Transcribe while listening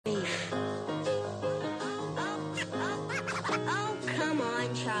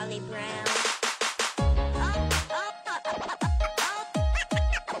Charlie Brown.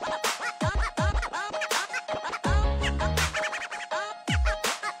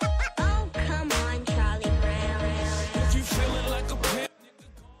 Come on, Charlie Brown.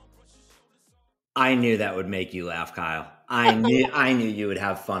 I knew that would make you laugh, Kyle. I knew you would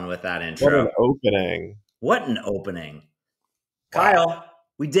have fun with that intro. What an opening. What an opening. Kyle,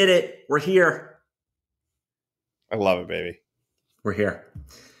 we did it. We're here. I love it, baby. We're here.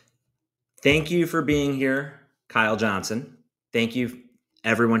 Thank you for being here, Kyle Johnson. Thank you,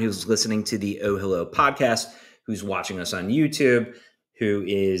 everyone who's listening to the OhHello podcast, who's watching us on YouTube, who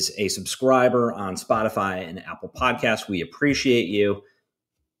is a subscriber on Spotify and Apple Podcasts. We appreciate you.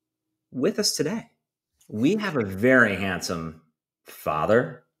 With us today, we have a very handsome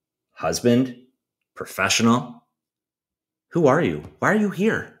father, husband, professional. Who are you? Why are you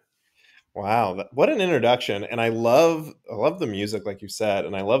here? Wow, what an introduction. And I love the music, like you said,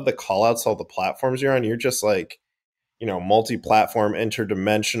 and I love the call outs to all the platforms you're on. You're just like, multi-platform,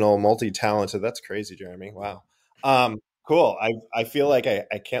 interdimensional, multi-talented. That's crazy, Jeremy. Wow. Cool. I feel like I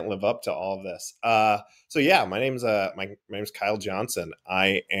can't live up to all of this. So yeah, my name's Kyle Johnson.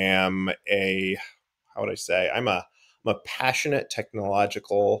 I am I'm a passionate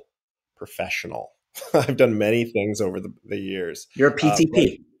technological professional. I've done many things over the years. You're a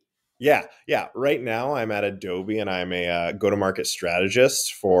PTP. Yeah. Right now I'm at Adobe and I'm a go-to-market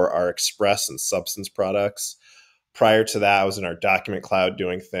strategist for our Express and Substance products. Prior to that, I was in our document cloud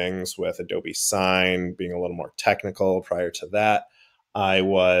doing things with Adobe Sign, being a little more technical. Prior to that, I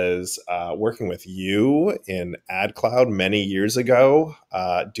was working with you in Ad Cloud many years ago,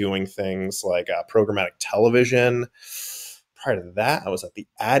 doing things like programmatic television. Prior to that, I was at the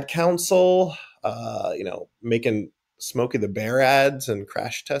Ad Council, making Smokey the Bear ads and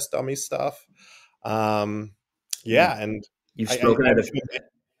crash test dummy stuff. And You've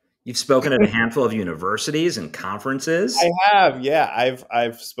spoken at a handful of universities and conferences. I have, yeah.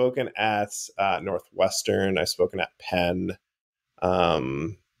 I've spoken at Northwestern. I've spoken at Penn.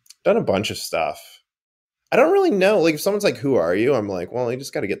 Done a bunch of stuff. I don't really know. Like, if someone's like, "Who are you?" I'm like, "Well, you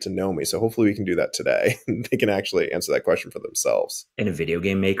just got to get to know me." So hopefully we can do that today. They can actually answer that question for themselves. And a video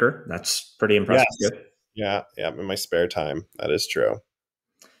game maker. That's pretty impressive. Yes. Yeah. In my spare time, that is true.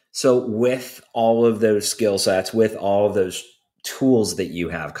 So with all of those skill sets, with all of those tools that you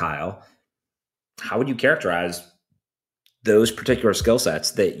have, Kyle, how would you characterize those particular skill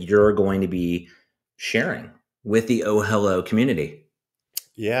sets that you're going to be sharing with the OhHello community?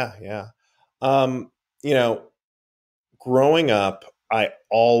 Yeah. Growing up, I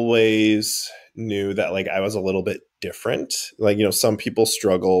always knew that like I was a little bit different. Like, some people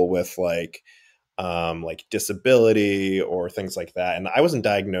struggle with like disability or things like that. And I wasn't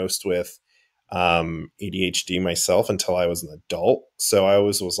diagnosed with ADHD myself until I was an adult. So I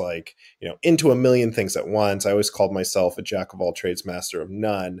always was like, into a million things at once. I always called myself a jack of all trades, master of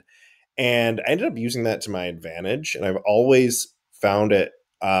none. And I ended up using that to my advantage. And I've always found it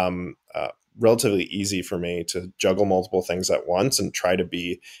relatively easy for me to juggle multiple things at once and try to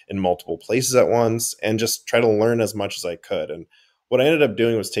be in multiple places at once and just try to learn as much as I could. And what I ended up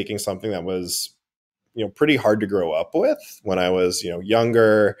doing was taking something that was, pretty hard to grow up with when I was,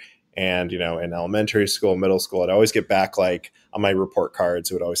 younger. And, in elementary school, middle school, I'd always get back like on my report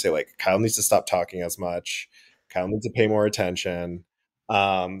cards, it would always say like, Kyle needs to stop talking as much. Kyle needs to pay more attention.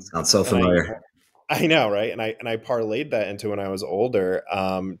 Sounds so familiar. I know, right? And I parlayed that into when I was older,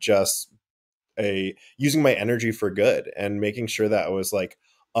 using my energy for good and making sure that I was like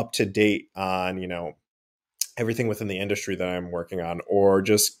up to date on, everything within the industry that I'm working on, or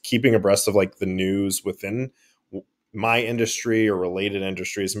just keeping abreast of like the news within my industry or related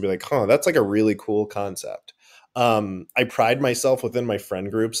industries and be like, that's like a really cool concept. I pride myself within my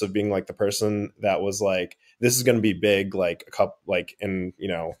friend groups of being like the person that was like, this is going to be big, like a couple, like in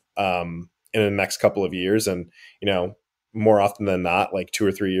the next couple of years. And, more often than not, like 2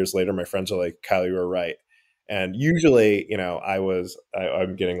 or 3 years later, my friends are like, Kyle, you were right. And usually,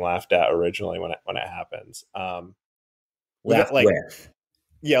 I'm getting laughed at originally when it happens. Laugh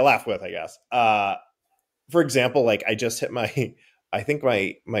with, I guess. For example, like I just hit my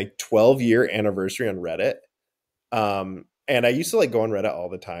 12-year anniversary on Reddit. And I used to like go on Reddit all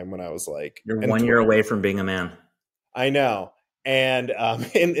the time when I was like, you're 1 year away from being a man. I know. And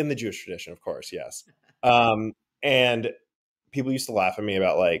in the Jewish tradition, of course, yes. And people used to laugh at me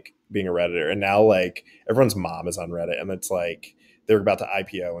about like being a Redditor. And now like everyone's mom is on Reddit and it's like they're about to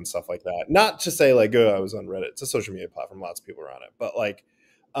IPO and stuff like that. Not to say like, oh, I was on Reddit. It's a social media platform. Lots of people are on it. But like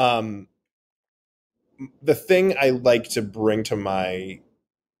the thing I like to bring to my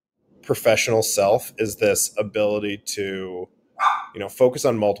professional self is this ability to focus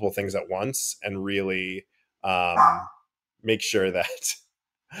on multiple things at once and really make sure that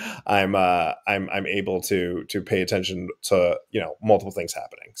I'm able to pay attention to multiple things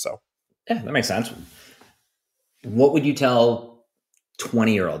happening. So Yeah, that makes sense. What would you tell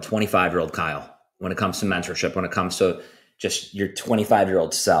 20-year-old, 25-year-old Kyle when it comes to mentorship, when it comes to just your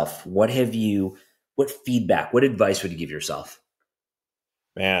 25-year-old self? What feedback, what advice would you give yourself?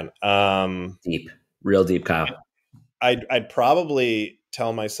 Man, Deep, real deep, Kyle. I'd probably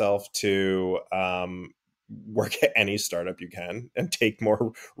tell myself to work at any startup you can and take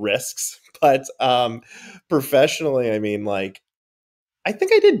more risks. But professionally, I mean, like, I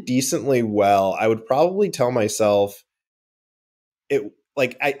think I did decently well. I would probably tell myself it.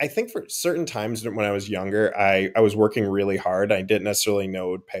 Like, I think for certain times when I was younger, I was working really hard. I didn't necessarily know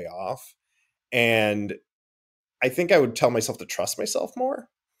it would pay off. And I think I would tell myself to trust myself more,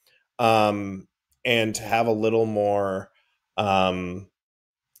 and to have a little more,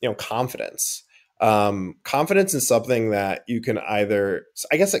 confidence. Confidence is something that you can either,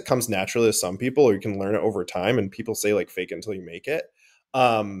 I guess it comes naturally to some people, or you can learn it over time. And people say like fake it until you make it.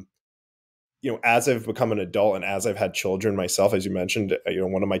 As I've become an adult and as I've had children myself, as you mentioned,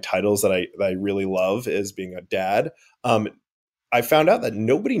 one of my titles that I really love is being a dad. I found out that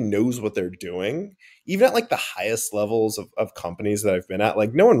nobody knows what they're doing, even at like the highest levels of companies that I've been at.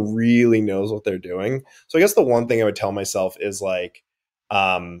 Like, no one really knows what they're doing. So I guess the one thing I would tell myself is like,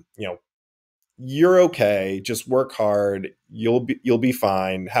 you're okay. Just work hard. You'll be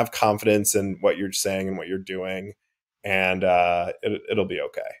fine. Have confidence in what you're saying and what you're doing, and it'll be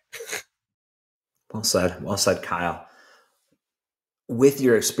okay. Well said. Well said, Kyle. With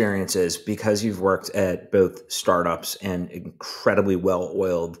your experiences, because you've worked at both startups and incredibly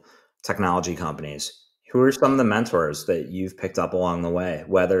well-oiled technology companies, who are some of the mentors that you've picked up along the way,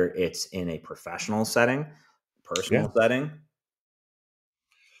 whether it's in a professional setting, Yeah. personal setting?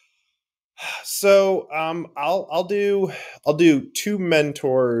 So I'll do two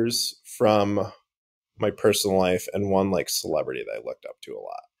mentors from my personal life and one like celebrity that I looked up to a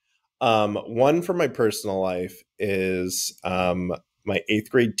lot. One from my personal life is my 8th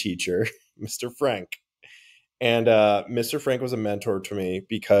grade teacher, Mr. Frank. And Mr. Frank was a mentor to me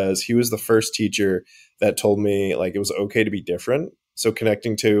because he was the first teacher that told me like it was okay to be different. So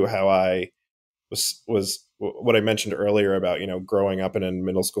connecting to how I was what I mentioned earlier about, growing up in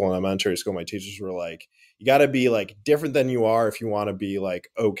middle school and elementary school, my teachers were like, you got to be like different than you are if you want to be like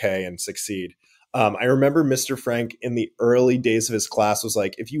okay and succeed. I remember Mr. Frank in the early days of his class was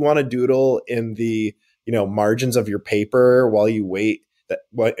like, if you want to doodle in the, margins of your paper while you wait,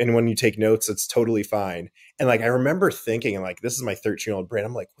 and when you take notes, it's totally fine. And like, I remember thinking, and like, this is my 13-year-old brain.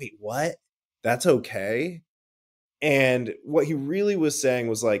 I'm like, wait, what? That's okay. And what he really was saying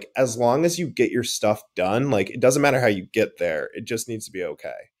was like, as long as you get your stuff done, like, it doesn't matter how you get there. It just needs to be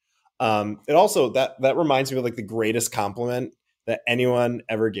okay. It also, that reminds me of like the greatest compliment that anyone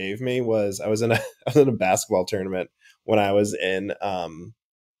ever gave me was I was in a basketball tournament when I was in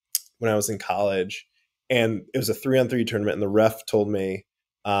college, and it was a 3-on-3 tournament. And the ref told me,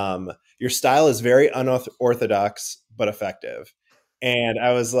 your style is very unorthodox, but effective. And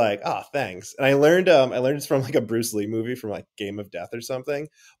I was like, oh, thanks. And I learned it's from like a Bruce Lee movie from like Game of Death or something.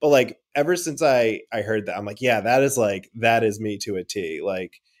 But like ever since I heard that, I'm like, yeah, that is me to a T.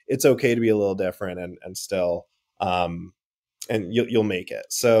 Like, it's okay to be a little different and still, and you'll make it.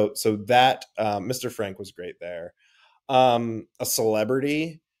 So that Mr. Frank was great there. A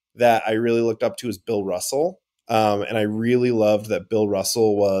celebrity that I really looked up to is Bill Russell. And I really loved that Bill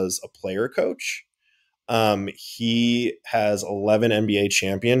Russell was a player coach. He has 11 NBA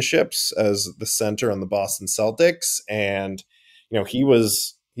championships as the center on the Boston Celtics. And,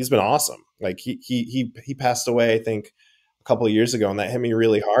 he's been awesome. Like he passed away, I think, a couple of years ago. And that hit me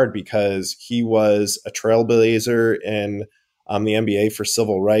really hard because he was a trailblazer in the NBA for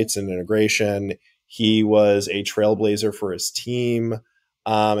civil rights and integration. He was a trailblazer for his team.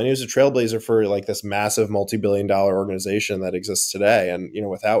 And he was a trailblazer for like this massive multi-billion-dollar organization that exists today. And,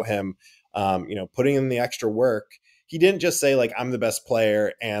 without him, putting in the extra work, he didn't just say like, I'm the best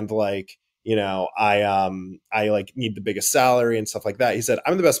player and like, I like need the biggest salary and stuff like that. He said,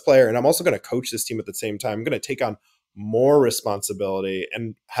 I'm the best player and I'm also going to coach this team at the same time. I'm going to take on more responsibility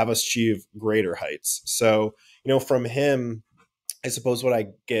and have us achieve greater heights. So, from him, I suppose what I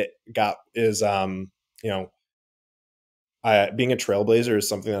got is, being a trailblazer is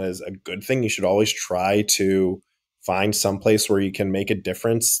something that is a good thing. You should always try to find some place where you can make a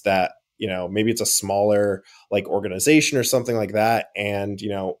difference that, maybe it's a smaller like organization or something like that. And,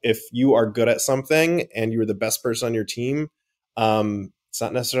 if you are good at something and you're the best person on your team, it's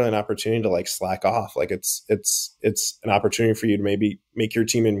not necessarily an opportunity to like slack off. Like it's an opportunity for you to maybe make your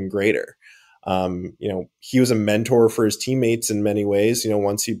team even greater. He was a mentor for his teammates in many ways,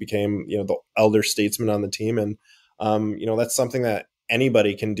 once he became, the elder statesman on the team. And, that's something that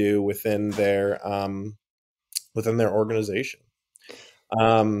anybody can do within their organization.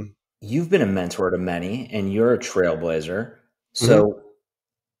 You've been a mentor to many, and you're a trailblazer. So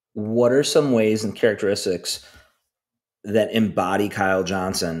what are some ways and characteristics that embody Kyle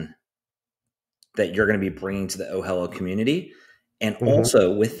Johnson that you're going to be bringing to the OhHello community? And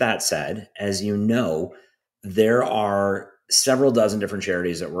also, with that said, as you know, there are several dozen different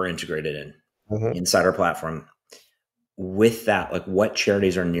charities that we're integrated in inside our platform. With that, like, what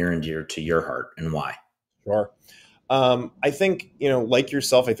charities are near and dear to your heart and why? Sure. I think, like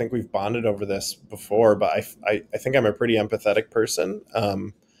yourself, I think we've bonded over this before, but I think I'm a pretty empathetic person.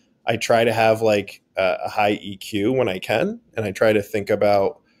 I try to have like a high EQ when I can, and I try to think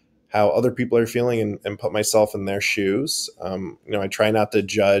about how other people are feeling and put myself in their shoes. I try not to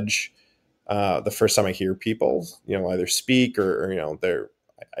judge the first time I hear people, either speak or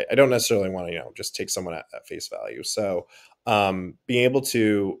I don't necessarily want to, just take someone at face value. So being able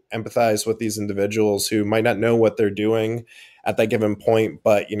to empathize with these individuals who might not know what they're doing at that given point,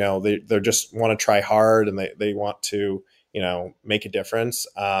 but, they just want to try hard and they want to, make a difference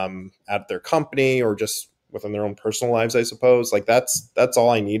at their company or just within their own personal lives, I suppose. Like that's all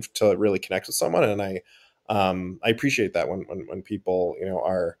I need to really connect with someone. And I appreciate that when people,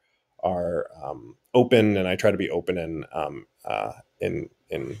 are open, and I try to be open in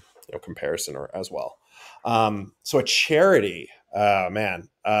comparison or as well. So a charity, man,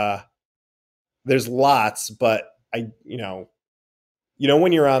 there's lots, but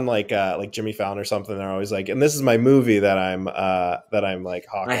when you're on like Jimmy Fallon or something, they're always like, and this is my movie that I'm like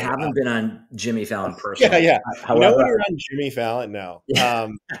hawking. I haven't been on Jimmy Fallon personally. Yeah. However, when you're on Jimmy Fallon, no.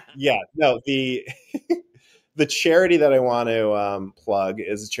 The charity that I want to plug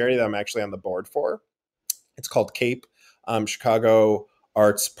is a charity that I'm actually on the board for. It's called CAPE, Chicago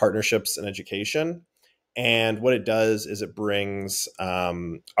Arts Partnerships and Education. And what it does is it brings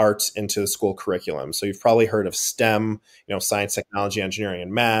arts into the school curriculum. So you've probably heard of STEM, science, technology, engineering,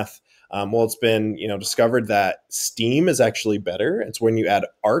 and math. Well, it's been, discovered that STEAM is actually better. It's when you add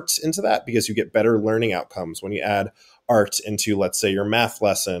art into that because you get better learning outcomes. When you add art into, let's say, your math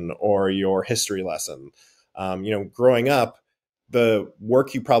lesson or your history lesson. Growing up, the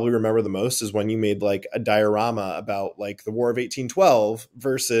work you probably remember the most is when you made like a diorama about like the War of 1812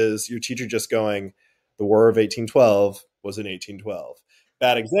 versus your teacher just going, the War of 1812 was in 1812.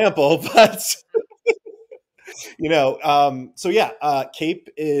 Bad example, but CAPE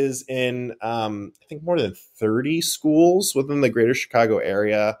is in I think more than 30 schools within the greater Chicago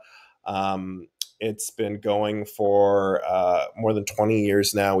area. It's been going for more than 20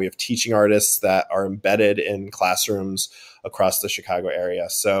 years now. We have teaching artists that are embedded in classrooms across the Chicago area.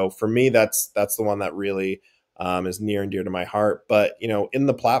 So for me, that's the one that really is near and dear to my heart. But, in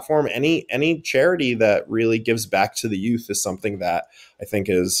the platform, any charity that really gives back to the youth is something that I think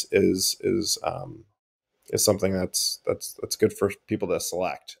is something that's good for people to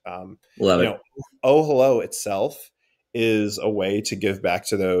select. Love it. OhHello itself is a way to give back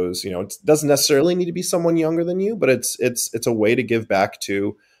to those, it doesn't necessarily need to be someone younger than you, but it's a way to give back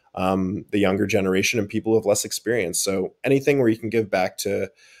to the younger generation and people who have less experience. So anything where you can give back to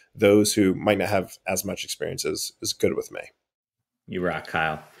those who might not have as much experience is good with me. You rock,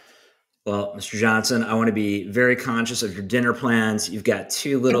 Kyle. Well, Mr. Johnson, I want to be very conscious of your dinner plans. You've got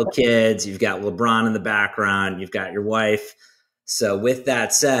 2 little kids. You've got LeBron in the background. You've got your wife. So with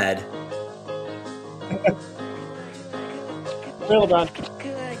that said... LeBron.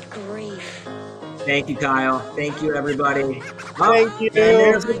 Good grief. Thank you, Kyle. Thank you, everybody. Thank you. And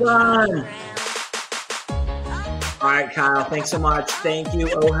there's LeBron. All right, Kyle, thanks so much. Thank you,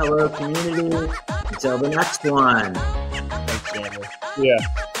 OhHello community. Until the next one. Thanks, Daniel. Yeah.